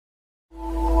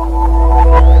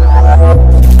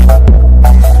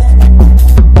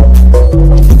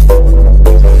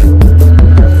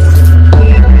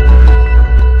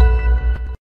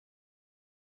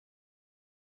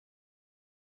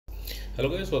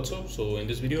Hello guys, what's up? So in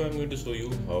this video I'm going to show you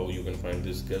how you can find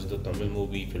this guess the Tamil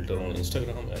movie filter on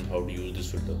Instagram and how to use this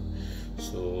filter.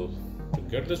 So to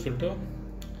get this filter,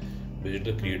 visit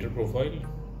the creator profile.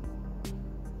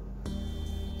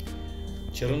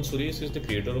 Charan Suresh is the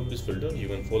creator of this filter. You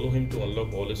can follow him to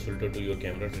unlock all his filter to your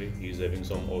camera tray. He is having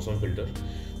some awesome filter.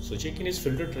 So check in his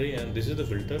filter tray and this is the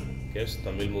filter, guess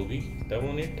Tamil movie. Tap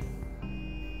on it.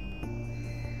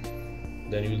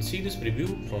 Then you will see this preview.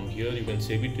 From here you can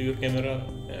save it to your camera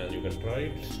and you can try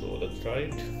it. So let's try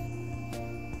it.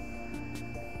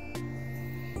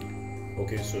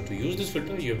 Okay, so to use this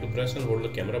filter you have to press and hold the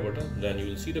camera button. Then you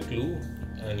will see the clue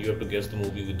and you have to guess the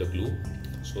movie with the clue.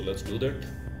 So let's do that.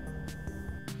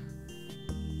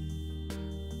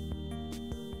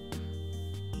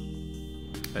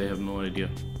 I have no idea.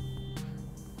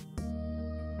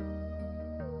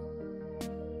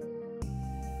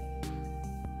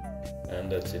 And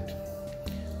that's it.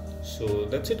 So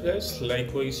that's it guys.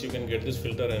 Likewise you can get this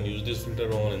filter and use this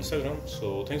filter on Instagram.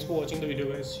 So thanks for watching the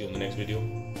video guys. See you in the next video.